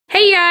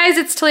guys,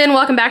 it's Thalia and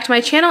welcome back to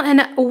my channel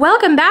and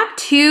welcome back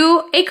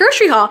to a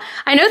grocery haul.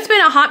 I know it's been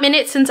a hot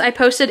minute since I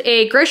posted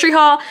a grocery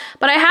haul,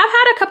 but I have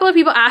had a couple of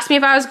people ask me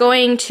if I was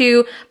going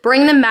to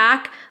bring them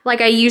back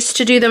like I used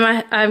to do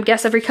them, I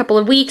guess, every couple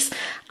of weeks.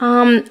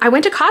 I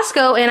went to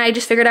Costco and I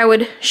just figured I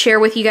would share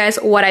with you guys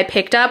what I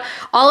picked up.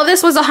 All of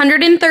this was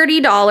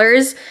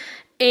 $130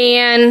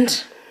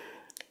 and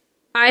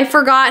I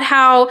forgot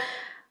how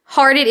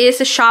hard it is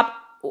to shop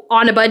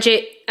on a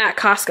budget at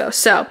Costco.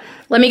 So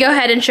let me go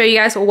ahead and show you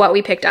guys what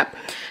we picked up.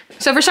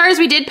 So for starters,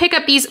 we did pick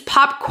up these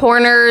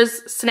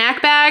Popcorners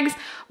snack bags.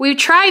 We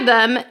tried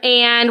them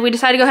and we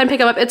decided to go ahead and pick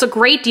them up. It's a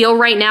great deal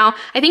right now.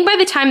 I think by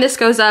the time this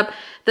goes up,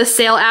 the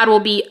sale ad will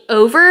be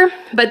over,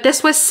 but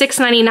this was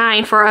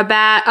 $6.99 for a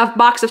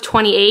box of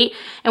 28,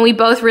 and we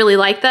both really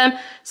liked them,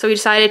 so we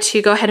decided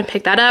to go ahead and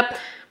pick that up.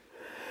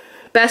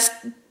 Best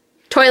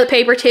toilet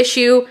paper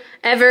tissue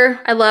ever.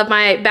 I love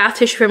my bath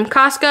tissue from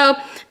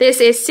Costco. This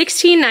is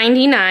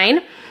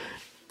 $16.99.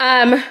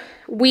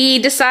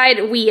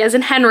 We as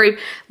in Henry,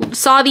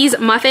 saw these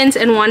muffins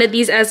and wanted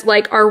these as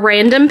like our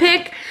random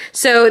pick.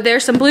 So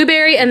there's some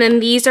blueberry, and then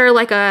these are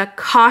like a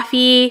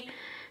coffee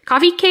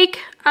cake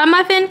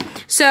muffin.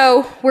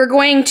 So we're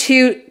going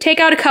to take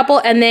out a couple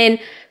and then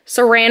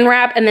saran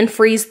wrap and then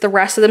freeze the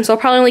rest of them. So I'll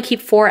probably only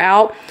keep 4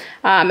 out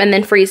and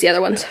then freeze the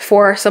other ones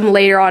for some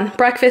later on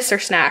breakfast or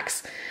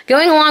snacks.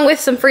 Going along with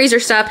some freezer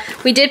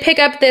stuff, we did pick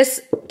up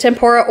this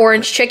tempura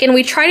orange chicken.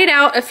 We tried it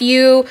out a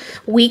few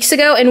weeks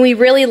ago and we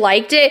really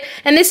liked it.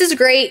 And this is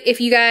great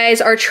if you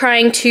guys are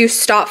trying to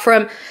stop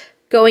from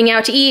going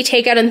out to eat,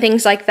 takeout and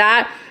things like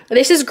that.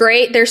 This is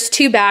great. There's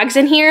 2 bags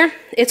in here.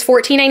 It's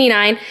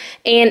 $14.99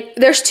 and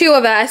there's 2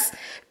 of us,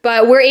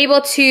 but we're able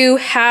to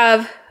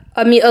have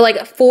a meal,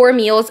 like 4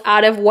 meals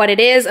out of what it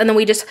is, and then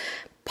we just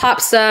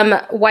pop some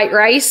white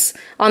rice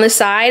on the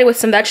side with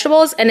some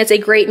vegetables, and it's a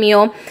great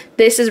meal.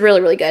 This is really,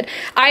 really good.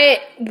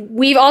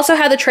 We've also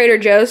had the Trader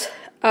Joe's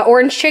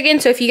orange chicken,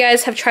 so if you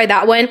guys have tried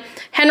that one,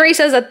 Henry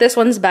says that this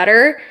one's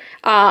better.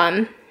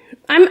 I'm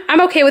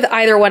okay with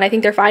either one. I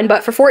think they're fine,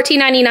 but for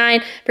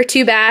 $14.99 for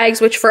 2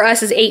 bags, which for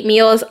us is 8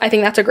 meals, I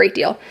think that's a great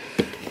deal.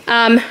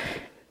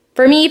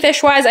 For me,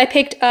 fish-wise, I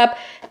picked up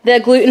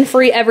the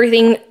gluten-free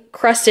everything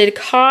crusted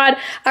cod.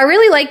 I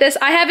really like this.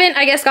 I haven't,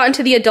 I guess, gotten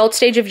to the adult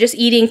stage of just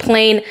eating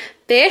plain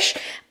fish.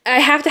 I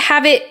have to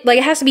have it, like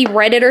it has to be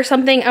breaded or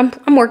something.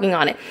 I'm working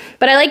on it.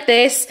 But I like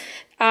this,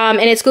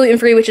 and it's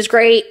gluten-free, which is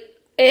great.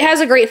 It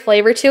has a great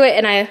flavor to it,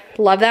 and I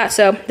love that.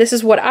 So this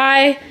is what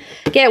I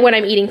get when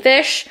I'm eating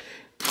fish.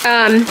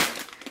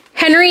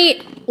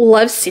 Henry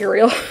loves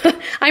cereal.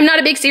 I'm not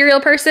a big cereal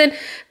person,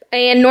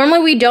 and normally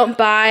we don't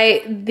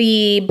buy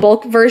the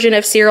bulk version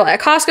of cereal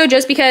at Costco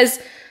just because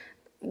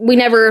we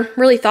never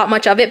really thought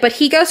much of it, but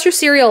he goes through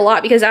cereal a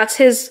lot because that's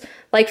his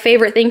like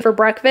favorite thing for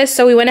breakfast.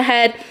 So we went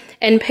ahead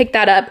and picked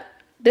that up.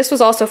 This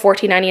was also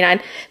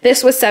 $14.99.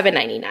 This was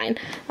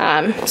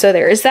 $7.99. So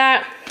there is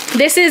that.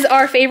 This is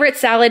our favorite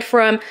salad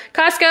from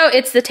Costco.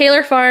 It's the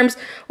Taylor Farms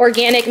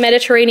Organic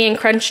Mediterranean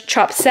Crunch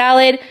Chopped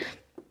Salad.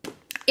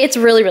 It's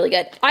really, really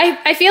good.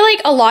 I feel like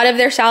a lot of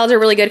their salads are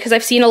really good because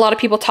I've seen a lot of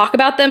people talk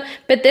about them,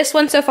 but this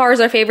one so far is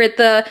our favorite.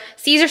 The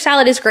Caesar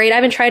salad is great. I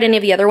haven't tried any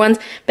of the other ones,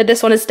 but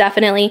this one is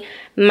definitely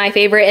my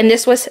favorite, and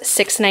this was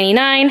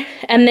 $6.99.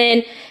 And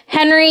then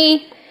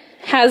Henry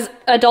has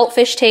adult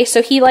fish taste,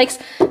 so he likes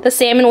the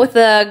salmon with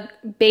the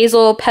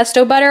basil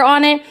pesto butter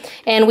on it,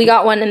 and we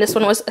got one, and this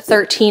one was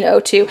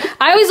 $13.02.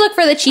 I always look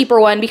for the cheaper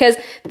one because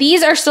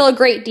these are still a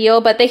great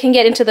deal, but they can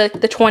get into the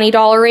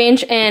 $20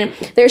 range, and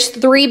there's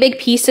 3 big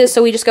pieces,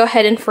 so we just go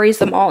ahead and freeze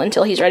them all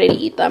until he's ready to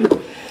eat them.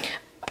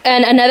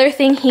 And another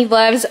thing he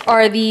loves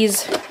are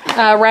these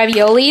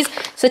raviolis.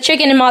 So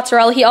chicken and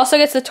mozzarella. He also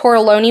gets the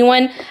tortelloni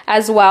one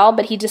as well,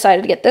 but he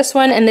decided to get this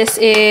one, and this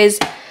was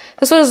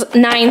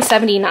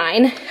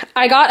 $9.79.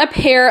 I got a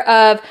pair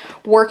of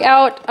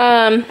workout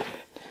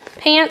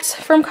pants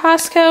from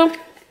Costco.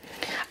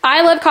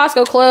 I love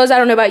Costco clothes. I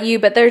don't know about you,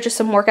 but they're just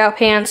some workout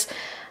pants.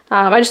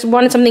 I just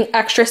wanted something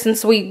extra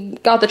since we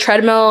got the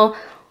treadmill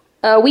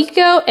a week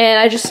ago, and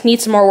I just need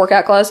some more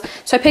workout clothes.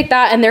 So I picked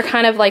that, and they're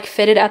kind of like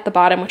fitted at the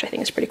bottom, which I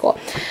think is pretty cool.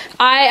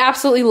 I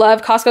absolutely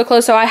love Costco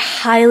clothes, so I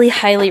highly,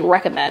 highly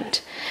recommend.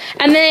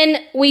 And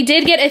then we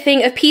did get a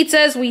thing of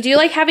pizzas. We do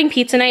like having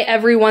pizza night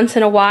every once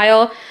in a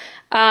while.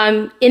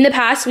 In the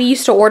past, we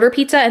used to order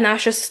pizza, and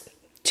that's just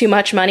too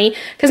much money.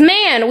 Because,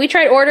 man, we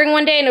tried ordering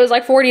one day, and it was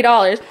like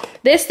 $40.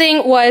 This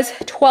thing was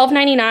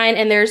 $12.99,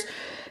 and there's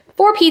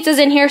 4 pizzas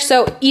in here,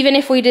 so even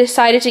if we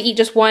decided to eat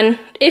just one,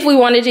 if we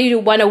wanted to do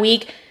one a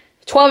week,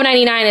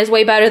 $12.99 is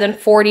way better than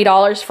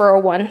 $40 for a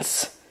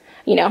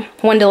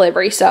one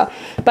delivery. So,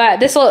 but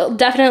this will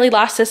definitely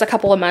last us a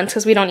couple of months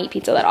because we don't eat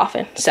pizza that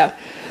often. So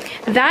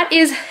that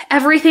is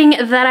everything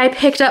that I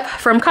picked up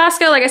from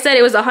Costco. Like I said,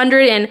 it was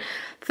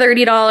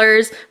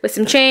 $130 with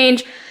some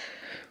change.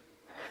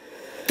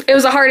 It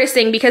was the hardest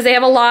thing because they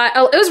have a lot.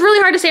 It was really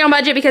hard to stay on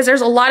budget because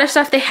there's a lot of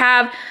stuff they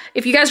have.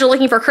 If you guys are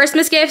looking for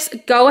Christmas gifts,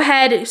 go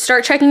ahead,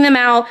 start checking them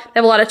out. They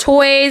have a lot of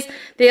toys.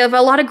 They have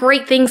a lot of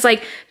great things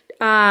like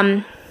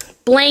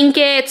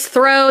blankets,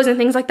 throws, and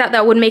things like that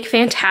that would make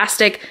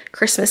fantastic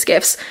Christmas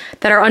gifts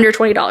that are under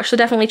 $20. So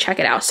definitely check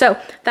it out. So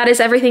that is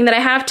everything that I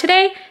have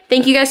today.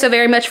 Thank you guys so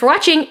very much for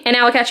watching, and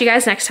I will catch you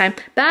guys next time.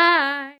 Bye!